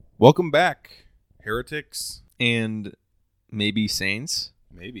Welcome back, heretics. And maybe saints,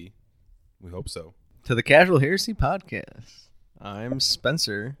 Maybe. We hope so. to the Casual Heresy Podcast. I'm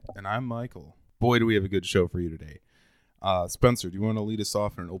Spencer. And I'm Michael. Boy, do we have a good show for you today. Spencer, do you want to lead us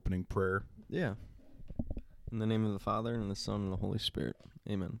off in an opening prayer? Yeah. In the name of the Father, and the Son, and the Holy Spirit.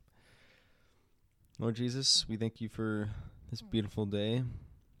 Amen. Lord Jesus, we thank you for this beautiful day.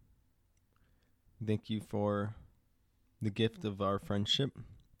 Thank you for the gift of our friendship.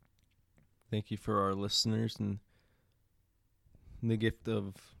 Thank you for our listeners and the gift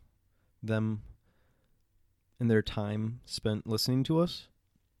of them and their time spent listening to us.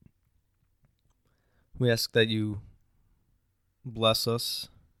 We ask that you bless us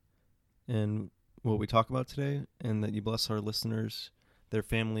and what we talk about today, and that you bless our listeners, their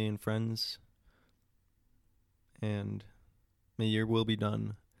family and friends, and may your will be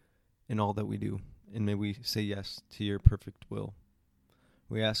done in all that we do, and may we say yes to your perfect will.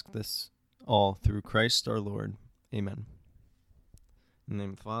 We ask this all through Christ our Lord. Amen. In the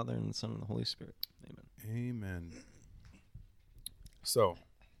name of the Father, and the Son, and the Holy Spirit. Amen. Amen. So,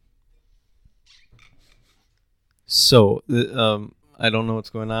 I don't know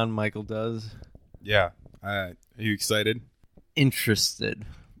what's going on. Michael does. yeah. Are you excited? Interested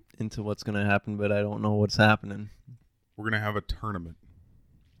into what's going to happen, but I don't know what's happening. We're going to have a tournament.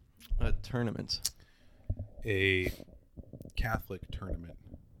 A tournament. A Catholic tournament.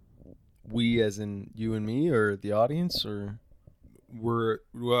 We as in you and me, or the audience, or?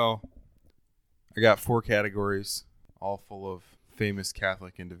 I got 4 categories, all full of famous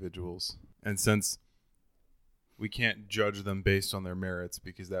Catholic individuals. And since we can't judge them based on their merits,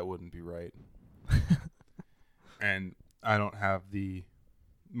 because that wouldn't be right. And I don't have the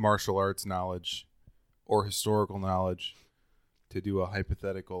martial arts knowledge or historical knowledge to do a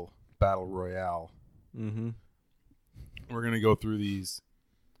hypothetical battle royale. Mm-hmm. We're going to go through these,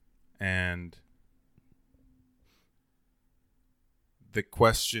 and the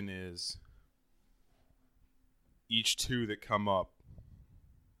question is, each 2 that come up,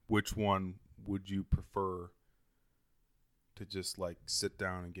 which one would you prefer to just like sit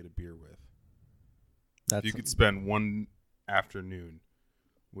down and get a beer with? If you could spend one afternoon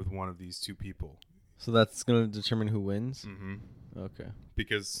with one of these 2 people. So that's going to determine who wins? Mm-hmm. Okay.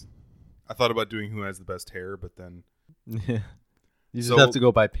 Because I thought about doing who has the best hair, but then... Yeah. You just have to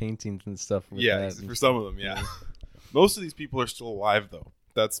go by paintings and stuff. Yeah, for some of them, yeah. Most of these people are still alive, though.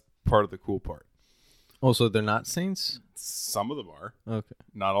 That's part of the cool part. Oh, so they're not saints? Some of them are. Okay.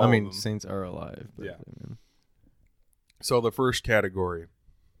 Not all of them. Saints are alive. But Yeah. So the first category.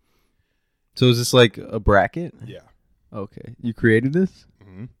 So is this like a bracket? Yeah. Okay. You created this?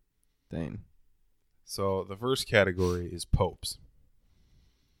 Mm-hmm. Dang. So the first category is popes.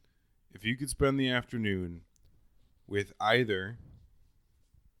 If you could spend the afternoon with either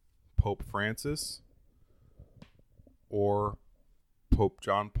Pope Francis or Pope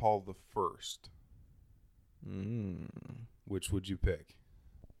John Paul I, which would you pick?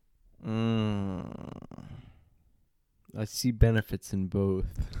 I see benefits in both.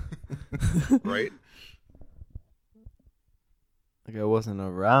 Right? Like, I wasn't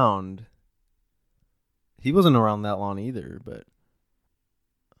around. He wasn't around that long either, but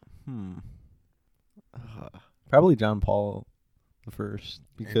probably John Paul the First,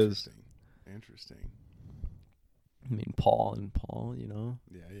 because Interesting. I mean Paul, you know.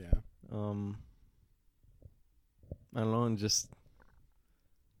 Yeah. I don't know, and just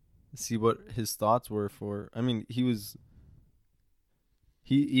see what his thoughts were for. I mean, he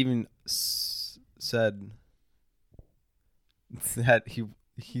even said that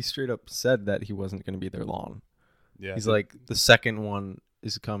he straight up said that he wasn't going to be there long. Yeah. He's like, the second one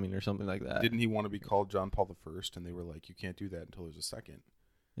is coming or something like that. Didn't he want to be called John Paul I? And they were like, you can't do that until there's a second.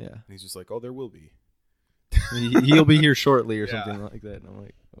 Yeah. And he's just like, oh, there will be. He'll be here shortly or Yeah. something like that. And I'm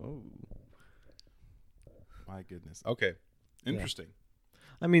like, oh. My goodness. Okay. Interesting.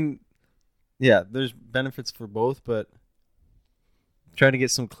 Yeah. I mean, yeah, there's benefits for both, but trying to get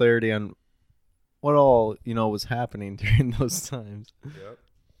some clarity on what all, was happening during those times. Yep.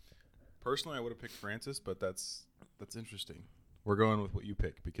 Personally, I would have picked Francis, but that's interesting. We're going with what you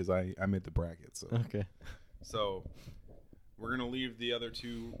picked because I made the bracket. So Okay. So we're gonna leave the other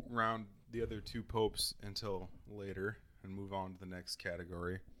two popes until later and move on to the next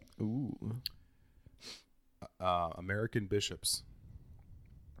category. Ooh. American bishops.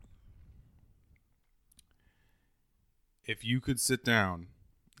 If you could sit down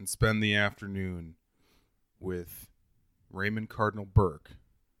and spend the afternoon with Raymond Cardinal Burke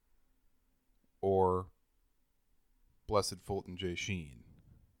or Blessed Fulton J. Sheen,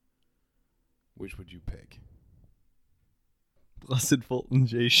 which would you pick? Blessed Fulton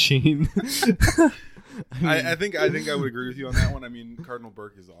J. Sheen. I think I would agree with you on that one. I mean, Cardinal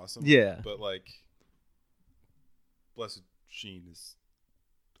Burke is awesome. Yeah. But like, Blessed Sheen is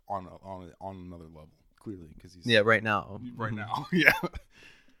on another level, clearly, because he's right now. Right now, yeah.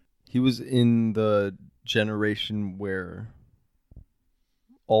 He was in the generation where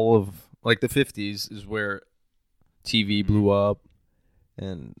all of like the 50s is where TV blew up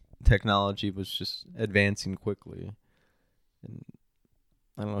and technology was just advancing quickly. And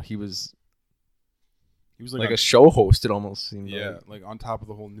I don't know, he was like a show host, it almost seemed like on top of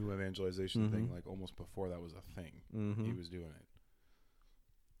the whole new evangelization thing, like almost before that was a thing. He was doing it.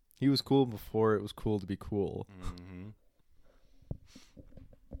 He was cool before it was cool to be cool.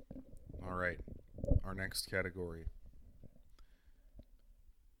 All right. Our next category.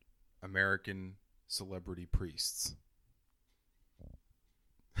 American celebrity priests.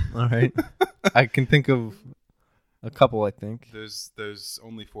 All right. I can think of a couple, I think. There's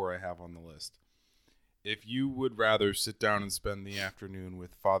only 4 I have on the list. If you would rather sit down and spend the afternoon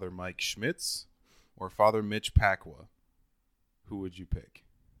with Father Mike Schmitz or Father Mitch Pacwa, who would you pick?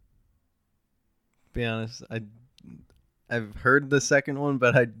 Be honest, I've heard the second one,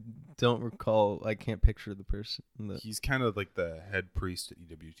 but I don't recall. I can't picture the person. He's kind of like the head priest at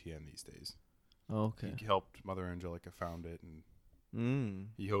EWTN these days. Oh, okay. He helped Mother Angelica found it, and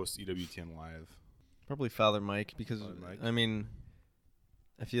he hosts EWTN Live. Probably Father Mike, because Father Mike. I mean,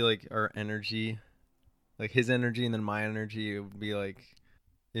 I feel like our energy, like his energy and then my energy,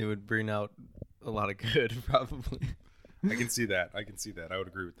 it would bring out a lot of good, probably. I can see that. I would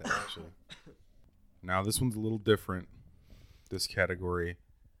agree with that, actually. Now, this one's a little different, this category.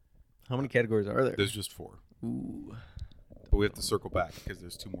 How many categories are there? There's just 4. Ooh. But we have to circle back because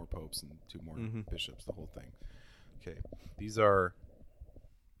there's 2 more popes and 2 more bishops, the whole thing. Okay. These are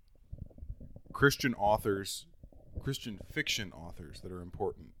Christian fiction authors that are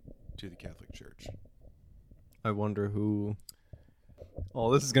important to the Catholic Church. I wonder who...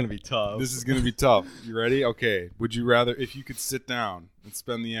 Oh, this is going to be tough. This is going to be tough. You ready? Okay. Would you rather, if you could sit down and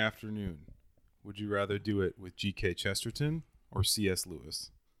spend the afternoon, would you rather do it with G.K. Chesterton or C.S.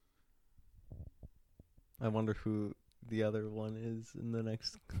 Lewis? I wonder who the other one is in the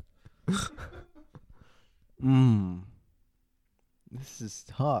next... This is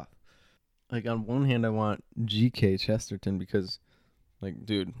tough. Like, on one hand, I want G.K. Chesterton because, like,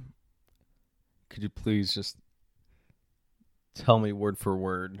 dude, could you please just tell me word for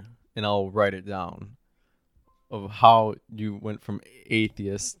word, and I'll write it down, of how you went from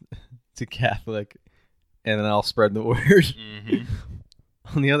atheist to Catholic, and then I'll spread the word.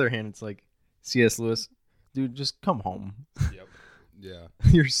 On the other hand, it's like, C.S. Lewis, dude, just come home. Yep. Yeah.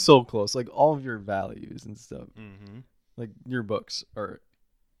 You're so close. Like, all of your values and stuff. Like, your books are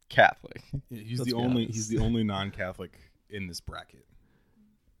Catholic. He's the only non-Catholic in this bracket.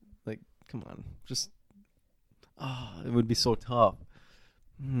 Like, come on. Just, it would be so tough.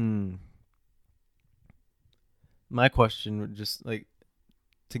 My question would just, like,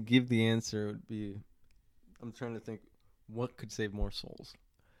 to give the answer would be, I'm trying to think, what could save more souls?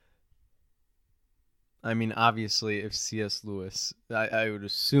 I mean, obviously, if C.S. Lewis, I would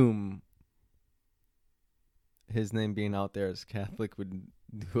assume his name being out there as Catholic would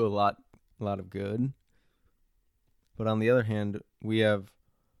do a lot of good. But on the other hand, we have,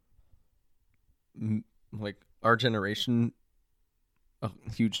 like, our generation, a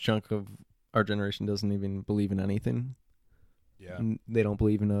huge chunk of our generation doesn't even believe in anything. Yeah. They don't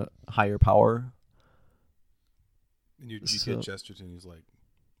believe in a higher power. And G.K. Chesterton is, like,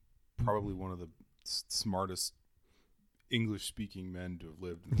 probably one of the smartest English-speaking men to have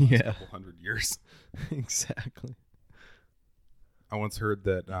lived in the last couple hundred years. Exactly. I once heard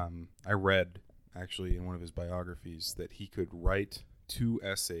that, I read, actually, in one of his biographies, that he could write 2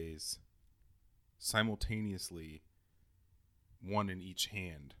 essays simultaneously, one in each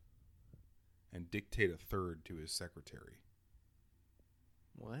hand, and dictate a third to his secretary.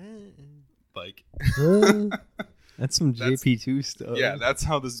 What? Like... That's some JP2 stuff. Yeah, that's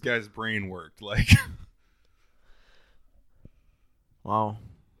how this guy's brain worked. Like, wow.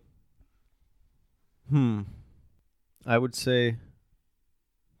 I would say,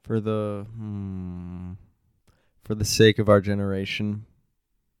 for the sake of our generation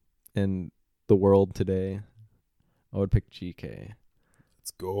and the world today, I would pick GK.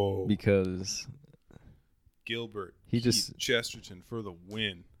 Let's go. Because Gilbert, just Chesterton for the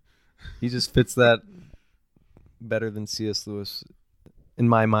win. He just fits that better than C.S. Lewis in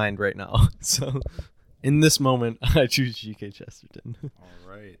my mind right now. So in this moment, I choose G.K. Chesterton.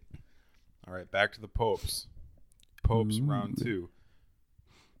 All right, back to the popes. Popes round 2.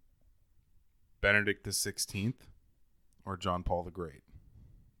 Benedict XVI or John Paul the Great?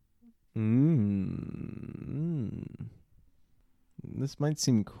 This might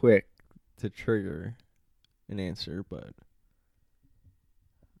seem quick to trigger an answer, but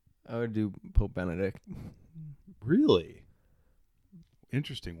I would do Pope Benedict. Really?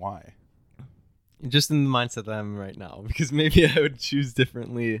 Interesting. Why? Just in the mindset that I'm in right now, because maybe I would choose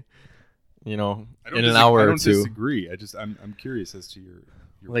differently, in an hour or two. I don't disagree. I'm curious as to your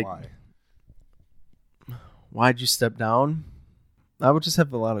why. Why'd you step down? I would just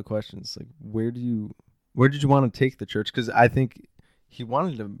have a lot of questions. Like, where did you want to take the church? Because I think he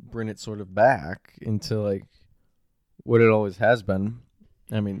wanted to bring it sort of back into like what it always has been.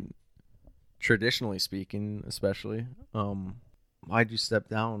 I mean, traditionally speaking, especially. Why'd you step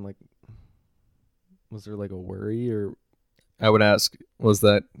down? Like, was there like a worry? Or I would ask, was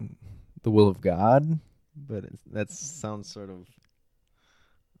that the will of God? But that sounds sort of,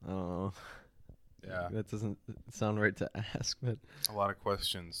 I don't know. Yeah. That doesn't sound right to ask, but a lot of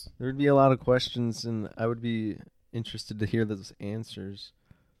questions. There would be a lot of questions, and I would be interested to hear those answers.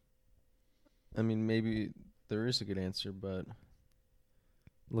 I mean, maybe there is a good answer, but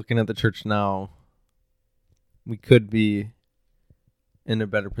looking at the church now, we could be in a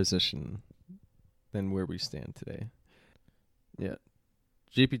better position than where we stand today. Yeah.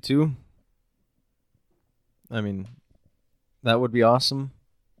 GP2, I mean, that would be awesome.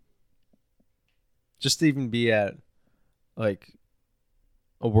 Just to even be at, like,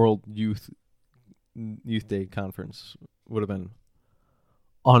 a World Youth Day conference would have been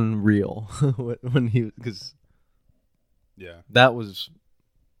unreal when because that was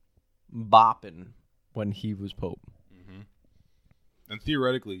bopping when he was Pope. Mm-hmm. And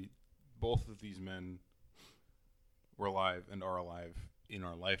theoretically, both of these men were alive and are alive in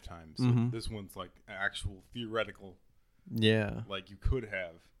our lifetime. So this one's like an actual theoretical. Yeah. Like you could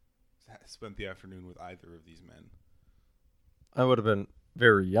have spent the afternoon with either of these men. I would have been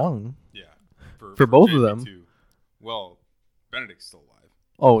very young. Yeah. For both of them. Too. Well, Benedict's still alive.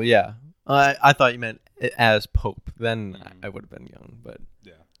 Oh, yeah. I thought you meant as Pope. Then I would have been young. But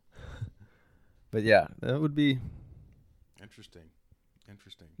yeah. But yeah, that would be interesting.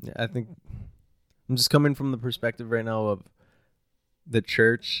 Yeah, I think I'm just coming from the perspective right now of the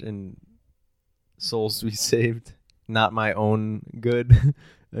church and souls to be saved, not my own good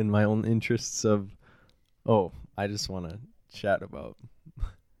and my own interests of, I just want to chat about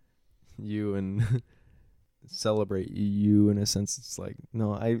you and celebrate you in a sense. It's like,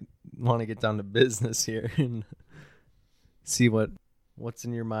 no, I want to get down to business here and see what's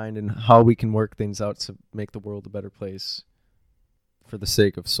in your mind and how we can work things out to make the world a better place for the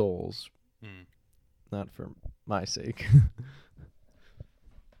sake of souls, not for my sake.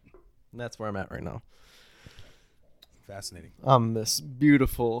 And that's where I'm at right now. Fascinating. This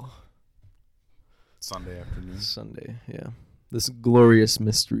beautiful Sunday afternoon. Yeah. This glorious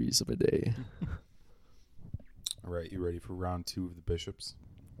mysteries of a day. All right, you ready for round 2 of the bishops?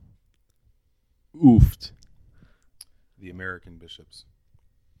 Oofed. The American bishops.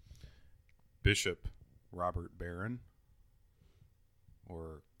 Bishop Robert Barron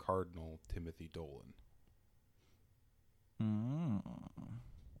or Cardinal Timothy Dolan?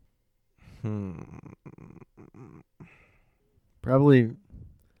 Probably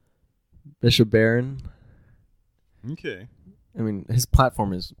Bishop Barron. Okay. I mean, his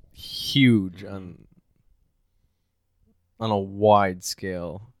platform is huge on a wide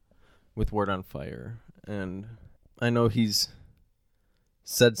scale with Word on Fire. And I know he's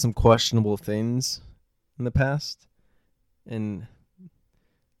said some questionable things in the past. And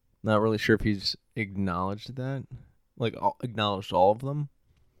not really sure if he's acknowledged that. Like, acknowledged all of them.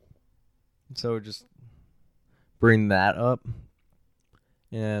 So just bring that up.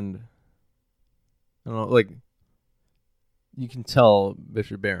 And I don't know, like, you can tell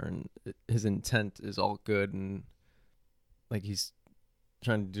Bishop Barron, his intent is all good, and like he's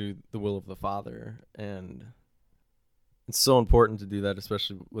trying to do the will of the Father, and it's so important to do that,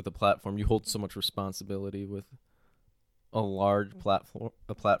 especially with a platform. You hold so much responsibility with a large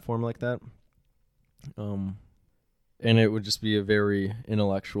platform like that. And it would just be a very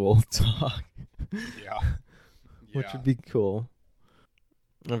intellectual talk. Yeah. Which would be cool.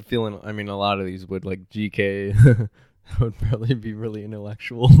 I'm feeling, I mean, a lot of these would, like GK, would probably be really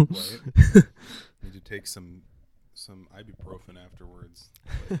intellectual. Right. Need to take some ibuprofen afterwards.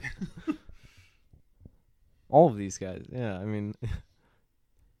 All of these guys, yeah. I mean,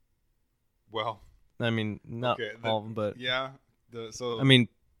 well, I mean, not all of them, but yeah. I mean,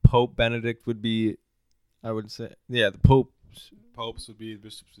 Pope Benedict would be, I would say, yeah, the popes would be,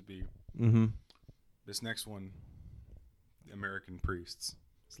 bishops would be. Mm-hmm. This next one, American priests.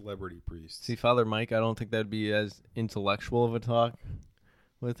 Celebrity priest. See, Father Mike, I don't think that'd be as intellectual of a talk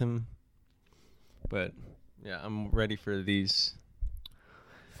with him. But, yeah, I'm ready for these.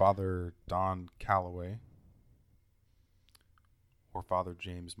 Father Don Calloway or Father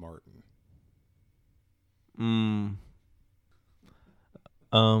James Martin?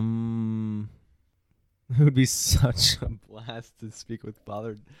 It would be such a blast to speak with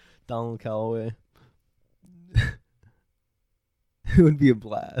Father Donald Calloway. It would be a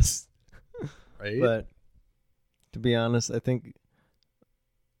blast. Right? But to be honest, I think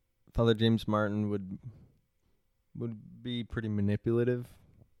Father James Martin would be pretty manipulative.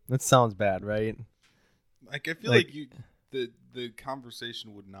 That sounds bad, right? Like, I feel like the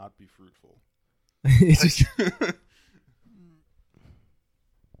conversation would not be fruitful.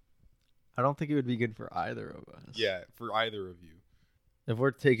 I don't think it would be good for either of us. Yeah, for either of you. If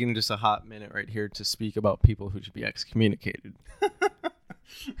we're taking just a hot minute right here to speak about people who should be excommunicated.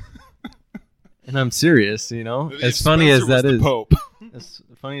 And I'm serious, you know? As funny as that is. As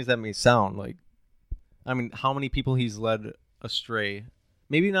funny as that may sound, like, I mean, how many people he's led astray?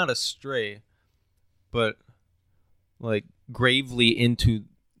 Maybe not astray, but like gravely into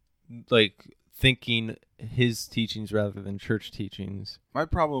like thinking his teachings rather than church teachings. My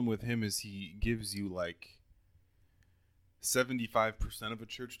problem with him is he gives you like 75% of a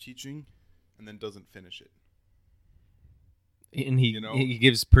church teaching and then doesn't finish it. And he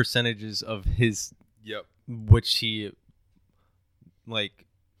gives percentages of his, which he like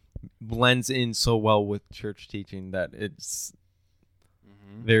blends in so well with church teaching that it's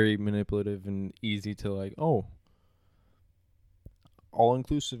very manipulative and easy to like, oh, all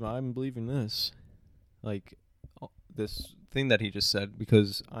inclusive, I'm believing this, like this thing that he just said,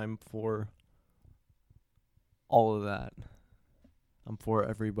 because I'm for all of that. I'm for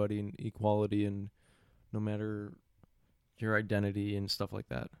everybody and equality and no matter your identity and stuff like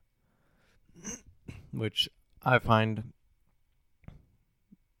that, which I find,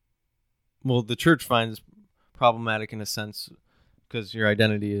 well, the church finds problematic in a sense because your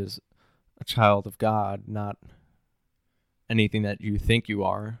identity is a child of God, not anything that you think you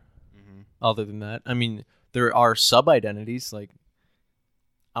are. Other than that, I mean, there are sub-identities like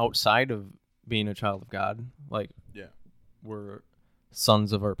outside of being a child of God, like we're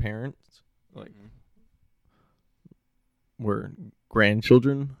sons of our parents, like we're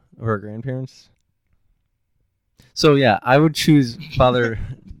grandchildren of our grandparents. So yeah, I would choose Father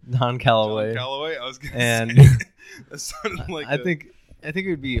Don Calloway. Don Calloway, I was gonna say. That sounded like I think it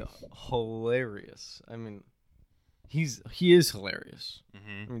would be hilarious. I mean, he is hilarious.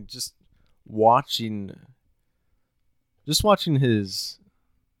 I mean, just watching his,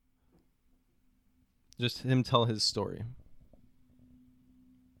 just him tell his story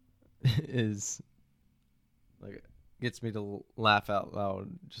is like gets me to laugh out loud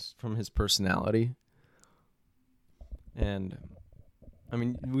just from his personality. And I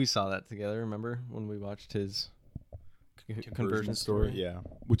mean, we saw that together, remember when we watched his conversion story? Yeah,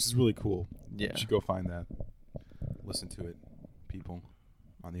 which is really cool. Yeah, you should go find that, listen to it, people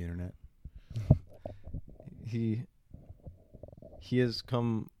on the internet. He has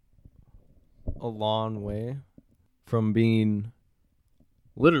come a long way from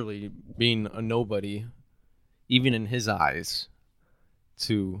literally being a nobody, even in his eyes,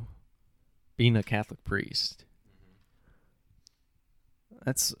 to being a Catholic priest.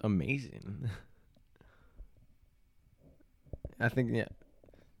 That's amazing. I think,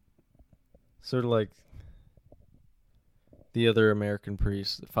 sort of like the other American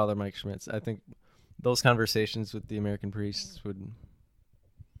priest, Father Mike Schmitz. I think those conversations with the American priests would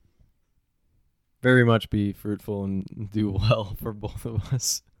very much be fruitful and do well for both of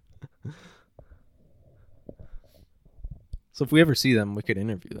us. So if we ever see them, we could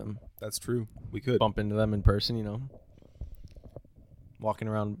interview them. That's true. We could bump into them in person, you know, walking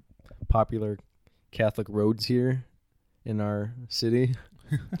around popular Catholic roads here in our city.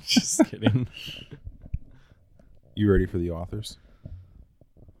 Just kidding. You ready for the authors?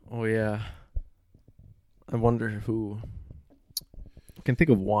 Oh, yeah. I wonder who. I can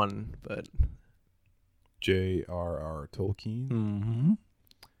think of one, but... J.R.R. Tolkien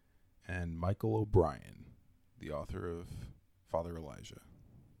and Michael O'Brien, the author of Father Elijah.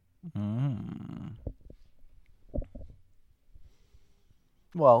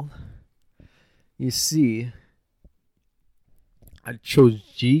 Well, you see, I chose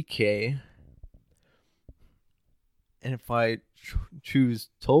G.K., and if I choose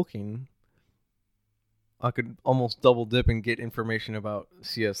Tolkien, I could almost double dip and get information about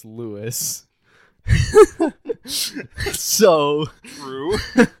C.S. Lewis. So true.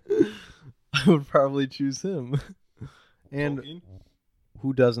 I would probably choose him. And Tolkien?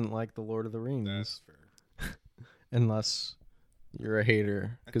 who doesn't like the Lord of the Rings? That's fair. Unless you're a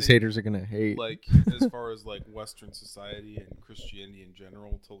hater, because haters are gonna hate. Like, as far as like Western society and Christianity in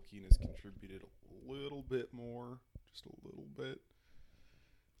general, Tolkien has contributed a little bit more, just a little bit.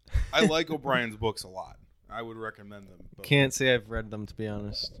 I like O'Brien's books a lot. I would recommend them. But can't say I've read them, to be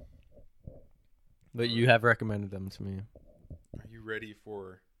honest. But you have recommended them to me. Are you ready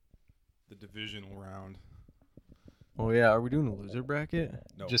for the divisional round? Oh yeah, are we doing a loser bracket?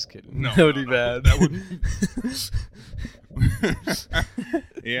 No. Just kidding. No, that would be bad. That would.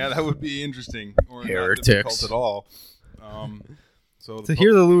 Yeah, that would be interesting. Or Heretics. Not difficult at all. So to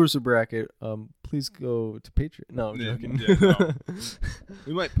hear the loser bracket, please go to Patreon. No, I'm joking. Yeah, no.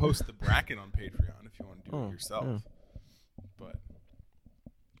 We might post the bracket on Patreon if you want to do it yourself. Yeah. But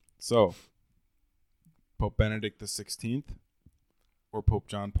so, Pope Benedict XVI or Pope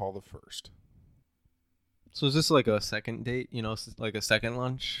John Paul I? So is this like a second date? You know, like a second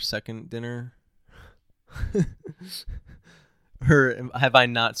lunch, second dinner? Or have I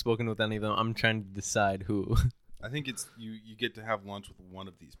not spoken with any of them? I'm trying to decide who. I think it's you get to have lunch with one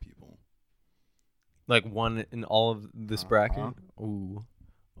of these people. Like one in all of this bracket? Ooh.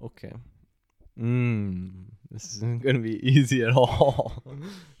 Okay. This isn't going to be easy at all.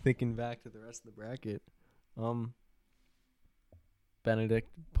 Thinking back to the rest of the bracket. Pope Benedict.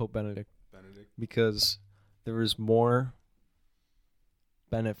 Because there is more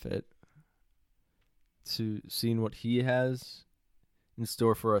benefit to seeing what he has in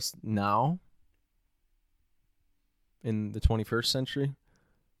store for us now in the 21st century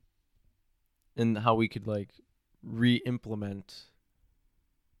and how we could like re-implement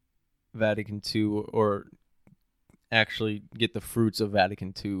Vatican II or actually get the fruits of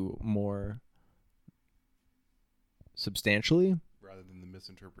Vatican II more substantially rather than the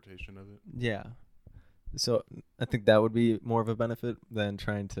misinterpretation of it. Yeah. So I think that would be more of a benefit than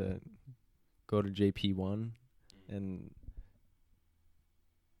trying to go to JP1 and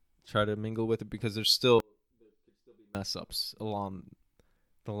try to mingle with it, because there could still be mess ups along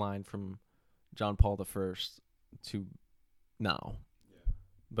the line from John Paul I to now. Yeah.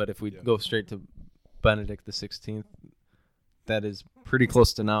 But if we go straight to Benedict XVI, that is pretty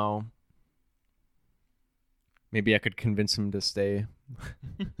close to now. Maybe I could convince him to stay.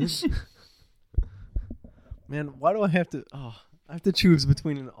 Man, why do I have to... I have to choose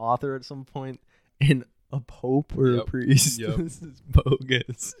between an author at some point and a pope or a priest. Yep. This is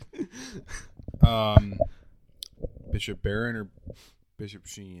bogus. Bishop Barron or Bishop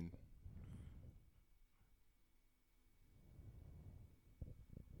Sheen?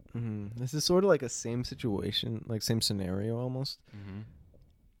 This is sort of like a same situation, like same scenario almost. Mm-hmm.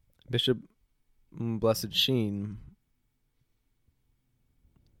 Bishop Blessed Sheen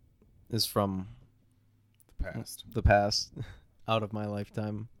is from the past, out of my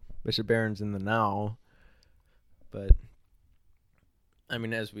lifetime. Bishop Barron's in the now. But, I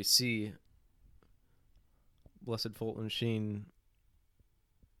mean, as we see, Blessed Fulton Sheen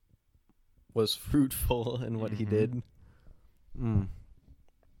was fruitful in what he did.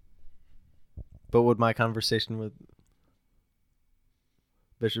 But would my conversation with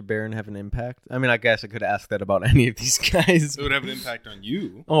Bishop Barron have an impact? I mean, I guess I could ask that about any of these guys. It would have an impact on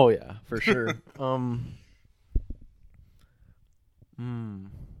you. Oh, yeah, for sure.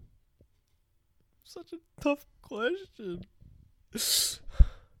 Such a tough question. It's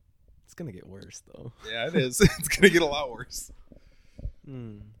going to get worse, though. Yeah, it is. It's going to get a lot worse.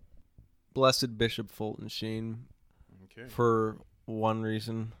 Blessed Bishop Fulton Sheen. Okay. For one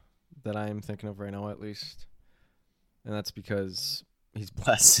reason that I am thinking of right now, at least. And that's because he's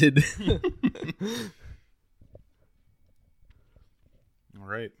blessed. All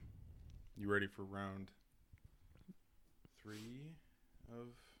right. You ready for round 3 of...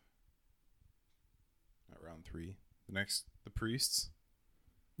 Not round 3. The priests.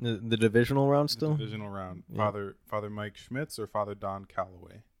 The divisional round still? The divisional round. Yeah. Father Mike Schmitz or Father Don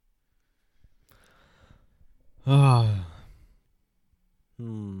Calloway? I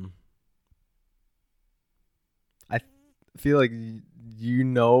feel like you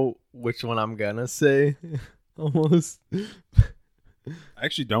know which one I'm gonna say. Almost. I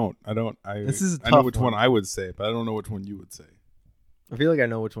actually don't. I don't. This is a tough I know which one I would say, but I don't know which one you would say. I feel like I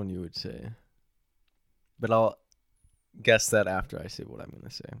know which one you would say, but I'll guess that after I say what I'm going to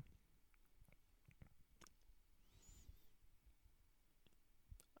say.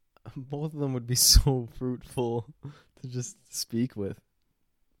 Both of them would be so fruitful to just speak with.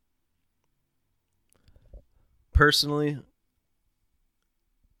 Personally,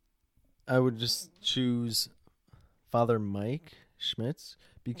 I would just choose Father Mike Schmitz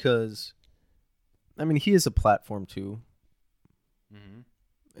because, I mean, he is a platform too. Mm-hmm.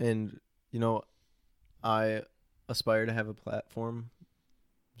 And, I aspire to have a platform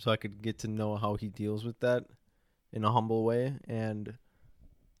so I could get to know how he deals with that in a humble way. And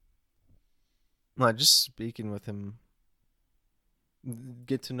not just speaking with him,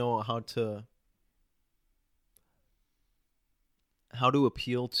 get to know how to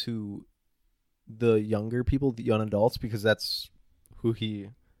appeal to the younger people, the young adults, because that's who he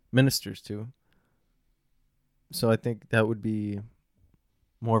ministers to. So I think that would be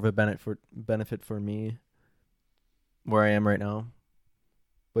more of a benefit for me where I am right now.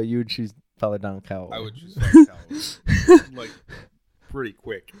 But you would choose Father Don Calloway. I would choose Father Calloway. Like, pretty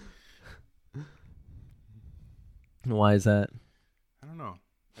quick. Why is that? I don't know.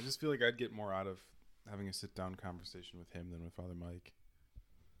 I just feel like I'd get more out of having a sit-down conversation with him than with Father Mike.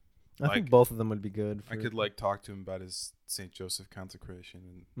 I think both of them would be good. I could talk to him about his St. Joseph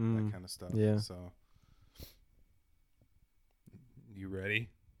consecration and that kind of stuff. Yeah. So, you ready?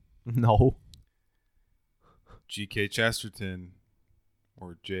 No. G.K. Chesterton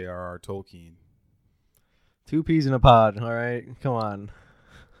or J.R.R. Tolkien? 2 peas in a pod. All right, come on.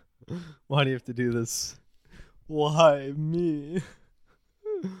 Why do you have to do this? Why me?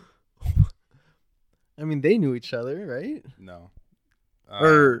 I mean, they knew each other, right? No.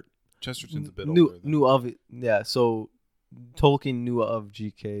 Or Chesterton's a bit older. Knew of it. Yeah, so Tolkien knew of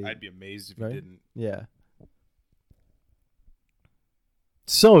G.K. I'd be amazed if right? he didn't. Yeah.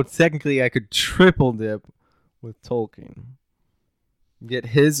 So technically, I could triple dip with Tolkien. Get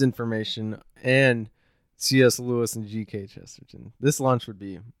his information and C.S. Lewis and G.K. Chesterton. This lunch would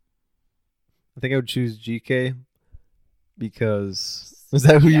be... I think I would choose G.K. because... Is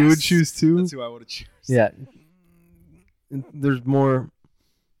that who you would choose too? That's who I would choose. Yeah. There's more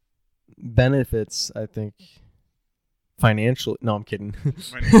benefits, I think, financially. No, I'm kidding.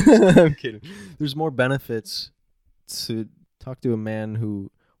 I'm kidding. There's more benefits to talk to a man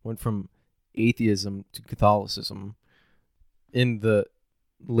who went from atheism to Catholicism in the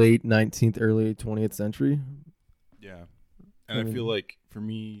late 19th, early 20th century. Yeah. And I feel like, for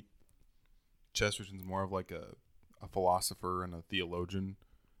me, Chesterton's more of like a philosopher and a theologian,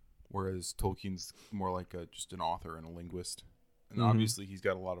 whereas Tolkien's more like just an author and a linguist. And obviously he's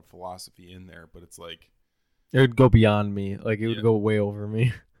got a lot of philosophy in there, but it's like... It would go beyond me. Like, it would go way over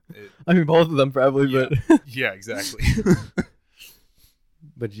me. I mean, both of them probably, but... Yeah, exactly.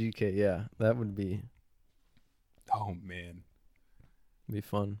 But GK, yeah, that would be... Oh, man. Be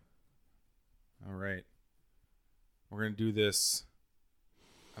fun. All right. We're going to do this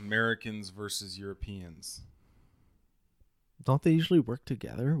Americans versus Europeans. Don't they usually work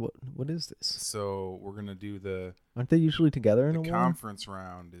together? What is this? So we're going to do the... Aren't they usually together in a war? The conference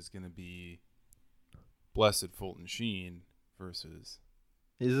round is going to be Blessed Fulton Sheen versus...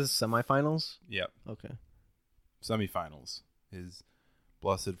 Is this semifinals? Yep. Okay. Semifinals is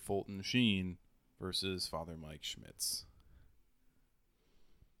Blessed Fulton Sheen versus Father Mike Schmitz.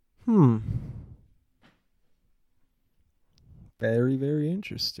 Very, very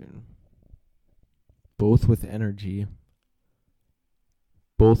interesting. Both with energy.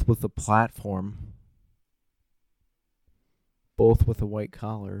 Both with a platform. Both with a white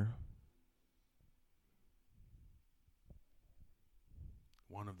collar.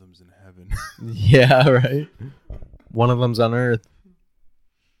 One of them's in heaven. Yeah, right. One of them's on earth.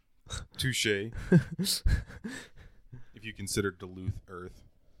 Touche. If you consider Duluth Earth.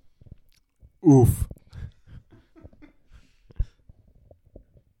 Oof.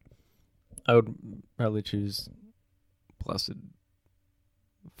 I would probably choose Blessed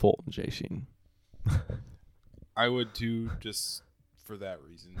Fulton J. Sheen. I would too, just for that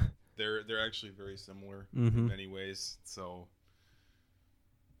reason. They're actually very similar in many ways. So,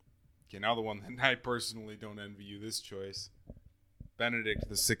 okay, now the one that I personally don't envy you this choice: Benedict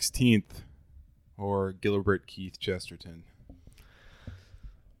the 16th or Gilbert Keith Chesterton.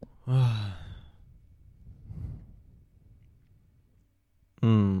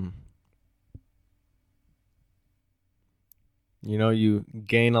 You know, you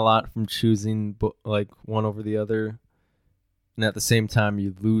gain a lot from choosing like one over the other, and at the same time,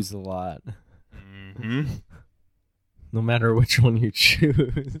 you lose a lot. No matter which one you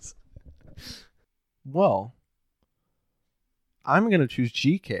choose. Well, I'm going to choose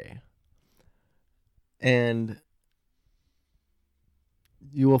GK. And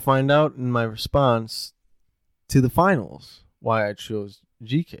you will find out in my response to the finals why I chose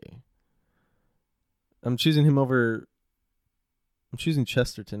GK. I'm choosing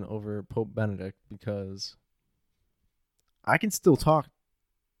Chesterton over Pope Benedict because I can still talk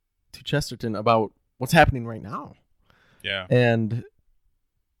to Chesterton about what's happening right now. Yeah. And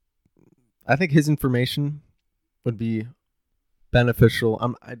I think his information would be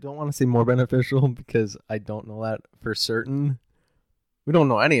beneficial. I don't want to say more beneficial because I don't know that for certain. We don't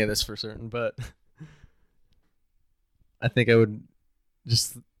know any of this for certain, but I think I would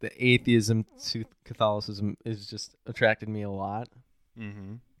just the atheism to Catholicism is just attracted me a lot.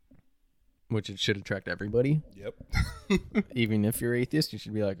 Mm-hmm. Which it should attract everybody. Yep. Even if you're atheist, you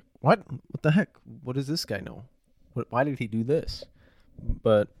should be like, what? What the heck? What does this guy know? Why did he do this?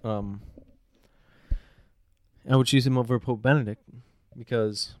 But I would choose him over Pope Benedict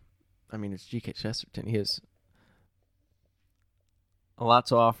because, I mean, it's G.K. Chesterton. He has a lot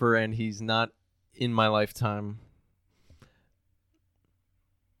to offer, and he's not in my lifetime.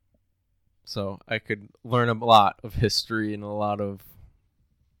 So I could learn a lot of history and a lot of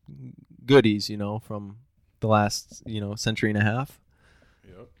goodies, from the last, century and a half.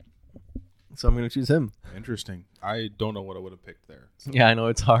 Yep. So I'm going to choose him. Interesting. I don't know what I would have picked there. So. Yeah, I know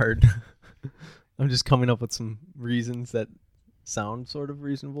it's hard. I'm just coming up with some reasons that sound sort of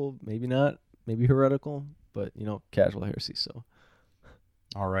reasonable. Maybe not. Maybe heretical. But, casual heresy, so.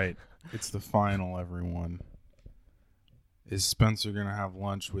 All right. It's the final, everyone. Is Spencer going to have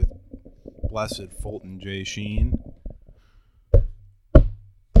lunch with Blessed Fulton J. Sheen?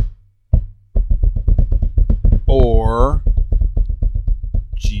 Or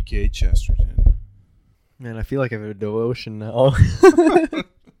G.K. Chesterton? Man, I feel like I have a devotion now. I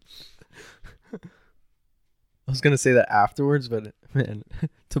was going to say that afterwards, but, man,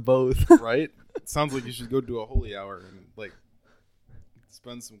 to both. Right? It sounds like you should go do a holy hour and,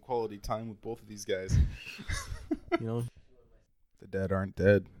 spend some quality time with both of these guys. The dead aren't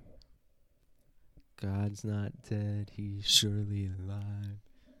dead. God's not dead. He's surely alive.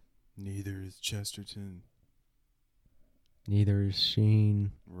 Neither is Chesterton. Neither is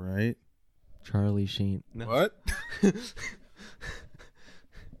Sheen. Right? Charlie Sheen. No. What?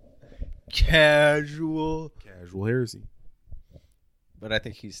 Casual heresy. But I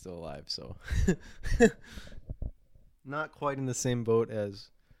think he's still alive, so. Not quite in the same boat as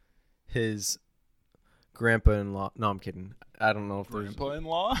his grandpa-in-law. No, I'm kidding. I don't know if there's...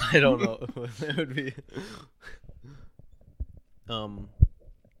 Grandpa-in-law? I don't know what it would be.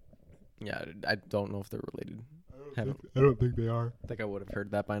 Yeah, I don't know if they're related. I don't think they are. I think I would have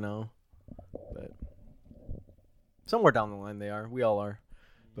heard that by now. But somewhere down the line they are. We all are.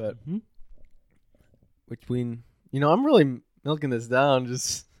 But between... I'm really milking this down.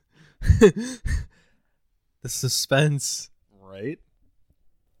 Just... The suspense. Right?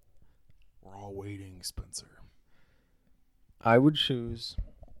 We're all waiting, Spencer. I would choose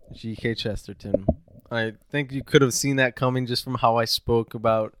G.K. Chesterton. I think you could have seen that coming just from how I spoke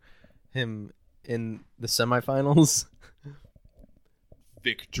about him in the semifinals.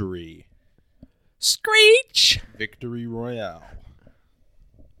 Victory. Screech! Victory Royale.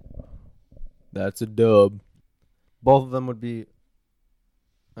 That's a dub. Both of them would be...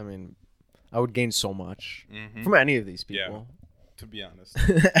 I would gain so much from any of these people. Yeah, to be honest.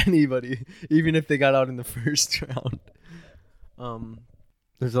 Anybody. Even if they got out in the first round.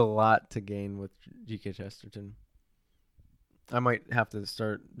 There's a lot to gain with G.K. Chesterton. I might have to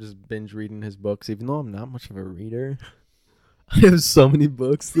start just binge reading his books, even though I'm not much of a reader. I have so many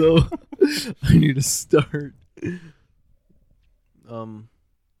books, though. I need to start.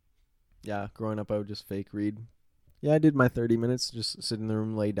 Yeah, growing up, I would just fake read. Yeah, I did my 30 minutes, just sit in the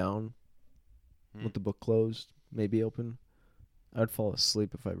room, lay down with the book closed, maybe open. I would fall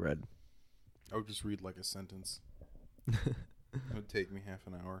asleep if I read. I would just read like a sentence. It would take me half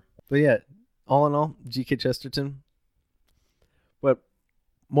an hour. But yeah, all in all, G.K. Chesterton. But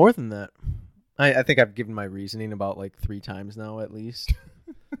more than that, I think I've given my reasoning about 3 times now at least.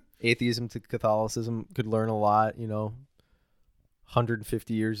 Atheism to Catholicism, could learn a lot,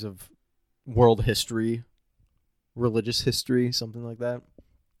 150 years of world history, religious history, something like that.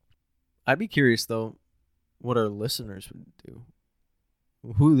 I'd be curious, though, what our listeners would do.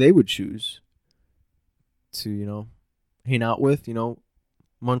 Who they would choose to, hang out with,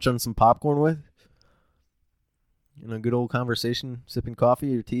 munch on some popcorn with. A good old conversation, sipping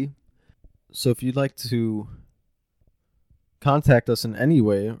coffee or tea. So if you'd like to contact us in any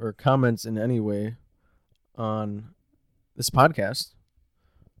way or comments in any way on this podcast,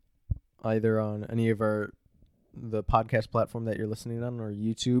 either on any of the podcast platform that you're listening on or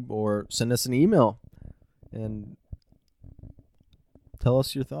YouTube, or send us an email and tell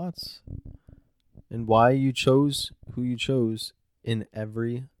us your thoughts and why you chose who you chose in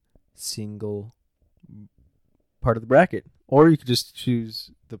every single part of the bracket. Or you could just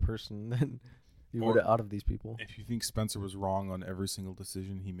choose the person that you would out of these people. If you think Spencer was wrong on every single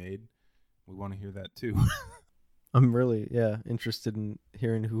decision he made, we want to hear that too. I'm really, interested in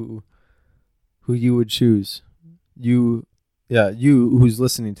hearing who you would choose. You, Yeah, you who's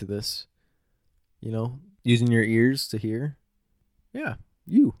listening to this, using your ears to hear. Yeah,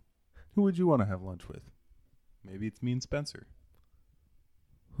 you. Who would you want to have lunch with? Maybe it's me and Spencer.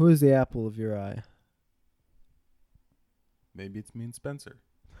 Who is the apple of your eye? Maybe it's me and Spencer.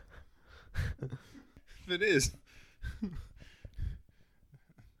 If it is, I'm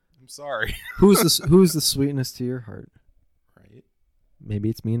sorry. Who's the sweetness to your heart? Right. Maybe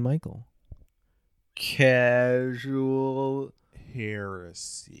it's me and Michael. Casual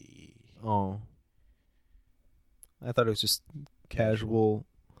heresy. Oh. I thought it was just casual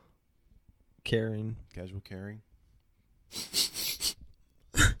caring. Casual caring?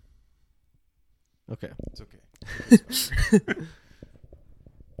 Okay. It's okay.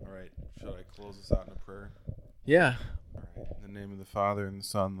 All right. Shall I close this out in a prayer? Yeah. All right. In the name of the Father, and the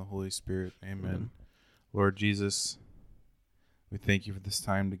Son, and the Holy Spirit. Amen. Lord Jesus, we thank you for this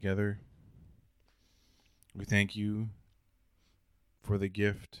time together. We thank you for the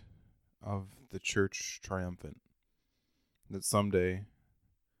gift of the church triumphant, that someday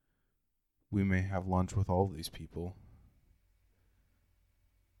we may have lunch with all these people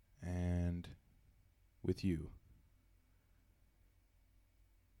and with you.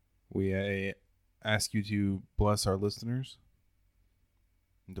 We ask you to bless our listeners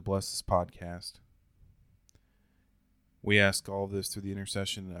and to bless this podcast. We ask all of this through the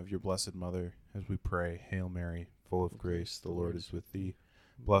intercession of your blessed mother as we pray, Hail Mary, full of grace, the Lord is with thee.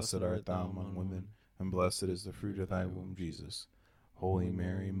 Blessed art thou among women, and blessed is the fruit of thy womb, Jesus. Holy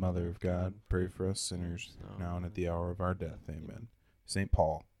Mary, Mother of God, pray for us sinners, now and at the hour of our death. Amen. St.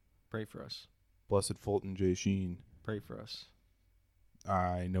 Paul, pray for us. Blessed Fulton J. Sheen, pray for us.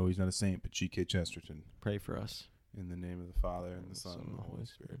 I know he's not a saint, but G.K. Chesterton, pray for us. In the name of the Father, and the Son, and the Holy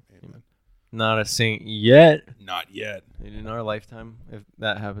Spirit. Amen. Not a saint yet. Not yet. In our lifetime, if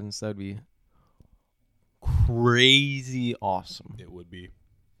that happens, that'd be crazy awesome. It would be.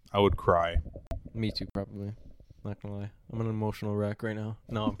 I would cry. Me too, probably. Not gonna lie. I'm an emotional wreck right now.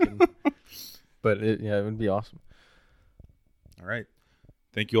 No, I'm kidding. But it would be awesome. All right.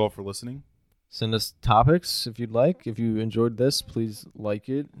 Thank you all for listening. Send us topics if you'd like. If you enjoyed this, please like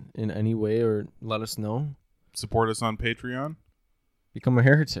it in any way or let us know. Support us on Patreon. Become a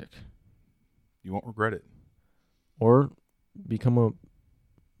heretic. You won't regret it. Or become a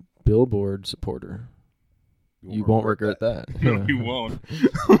Billboard supporter. You won't regret that. No, you won't.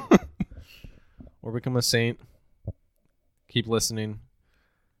 Or become a saint. Keep listening.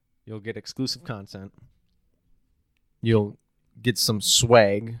 You'll get exclusive content. You'll get some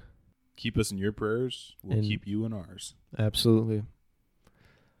swag. Keep us in your prayers. We'll keep you in ours. Absolutely.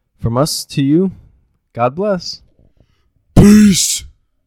 From us to you, God bless. Peace.